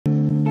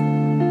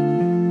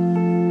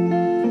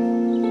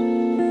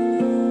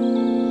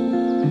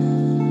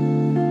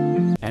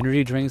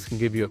Energy drinks can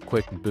give you a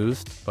quick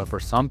boost, but for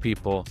some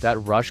people, that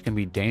rush can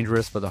be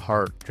dangerous for the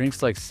heart.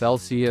 Drinks like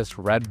Celsius,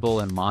 Red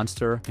Bull, and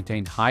Monster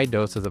contain high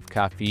doses of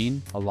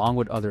caffeine, along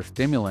with other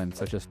stimulants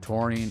such as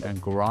taurine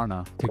and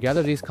guarana.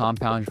 Together, these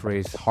compounds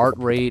raise heart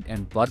rate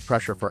and blood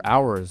pressure for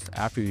hours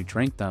after you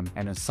drink them,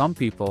 and in some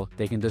people,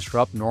 they can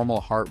disrupt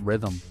normal heart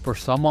rhythm. For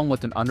someone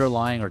with an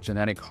underlying or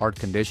genetic heart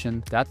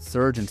condition, that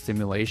surge in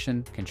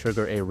stimulation can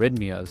trigger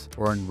arrhythmias,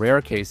 or in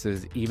rare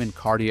cases, even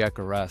cardiac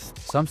arrest.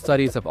 Some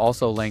studies have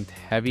also linked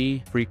heavy,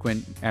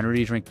 frequent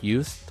energy drink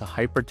use to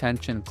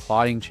hypertension,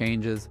 clotting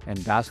changes, and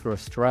vascular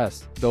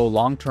stress, though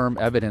long-term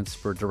evidence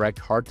for direct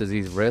heart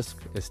disease risk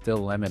is still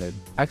limited.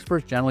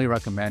 Experts generally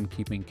recommend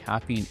keeping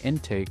caffeine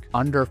intake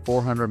under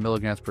 400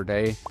 milligrams per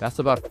day, that's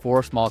about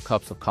 4 small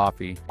cups of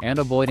coffee, and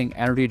avoiding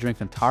energy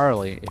drinks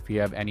entirely if you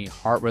have any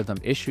heart rhythm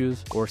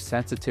issues or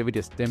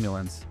sensitivity to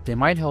stimulants. They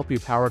might help you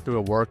power through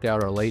a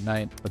workout or late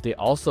night, but they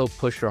also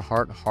push your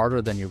heart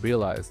harder than you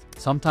realized.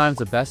 Sometimes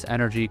the best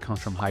energy comes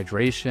from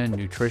hydration,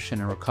 nutrition,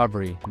 and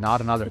recovery,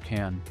 not another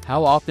can.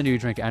 How often do you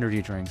drink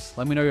energy drinks?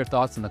 Let me know your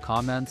thoughts in the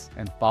comments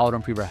and follow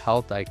them for your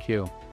health IQ.